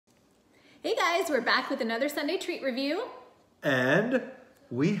Hey guys, we're back with another Sunday treat review. And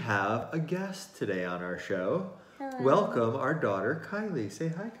we have a guest today on our show. Hello. Welcome our daughter, Kylie. Say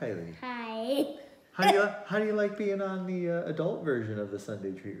hi, Kylie. Hi. How do you like being on the adult version of the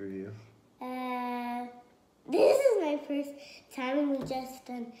Sunday treat review? This is my first time and we just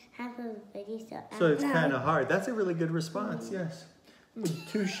done half of a video, So it's kind of hard. That's a really good response, yes.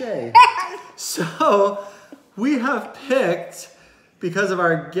 Touche. So we have picked, because of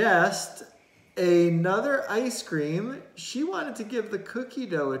our guest, another ice cream. She wanted to give the cookie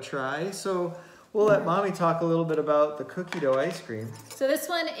dough a try, so we'll let Mommy talk a little bit about the cookie dough ice cream. So this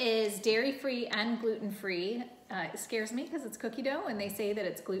one is dairy-free and gluten-free. It scares me because it's cookie dough and they say that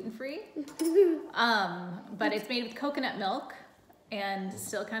it's gluten-free. But it's made with coconut milk, and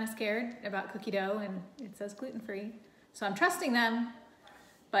still kind of scared about cookie dough, and it says gluten-free. So I'm trusting them,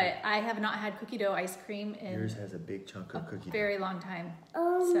 but I have not had cookie dough ice cream in Yours has a big chunk of cookie dough. very long time.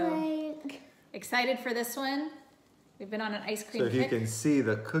 Oh So my. excited for this one. We've been on an ice cream So if you kick. can see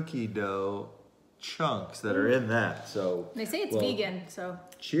the cookie dough chunks that are in that, so. They say it's well, vegan, so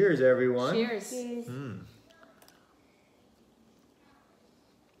Cheers, everyone. cheers. Cheers.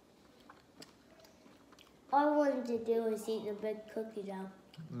 All I wanted to do was eat the big cookie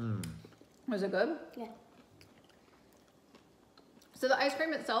dough. Was it good? Yeah. So the ice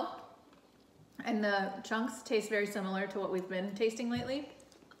cream itself and the chunks taste very similar to what we've been tasting lately.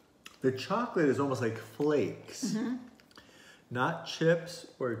 The chocolate is almost like flakes. Not chips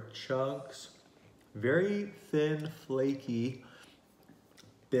or chunks. Very thin, flaky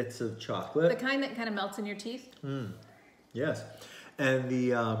bits of The chocolate. kind that kind of melts in your teeth. Yes. And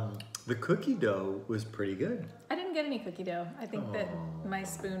the cookie dough was pretty good. I didn't get any cookie dough. I think that my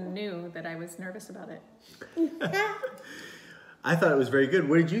spoon knew that I was nervous about it. I thought it was very good.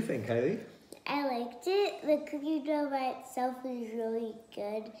 What did you think, Kylie? I liked it. The cookie dough by itself was really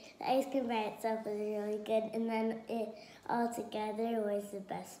good. The ice cream by itself was really good. And then it all together was the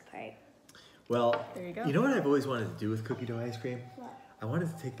best part. Well, There you go. you know what I've always wanted to do with cookie dough ice cream? What? I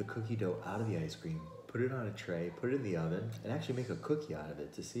wanted to take the cookie dough out of the ice cream, put it on a tray, put it in the oven, and actually make a cookie out of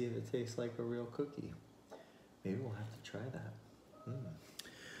it to see if it tastes like a real cookie. Maybe we'll have to try that.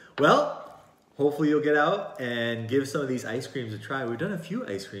 Well, hopefully you'll get out and give some of these ice creams a try. We've done a few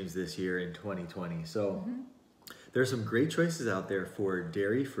ice creams this year in 2020, so there's some great choices out there for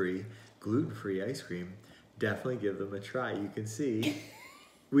dairy-free, gluten-free ice cream. Definitely give them a try. You can see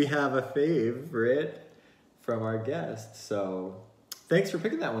we have a favorite from our guest, so thanks for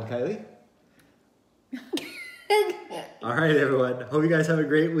picking that one, Kylie. All right, everyone. Hope you guys have a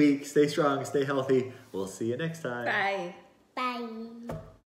great week. Stay strong, stay healthy. We'll see you next time. Bye. Bye.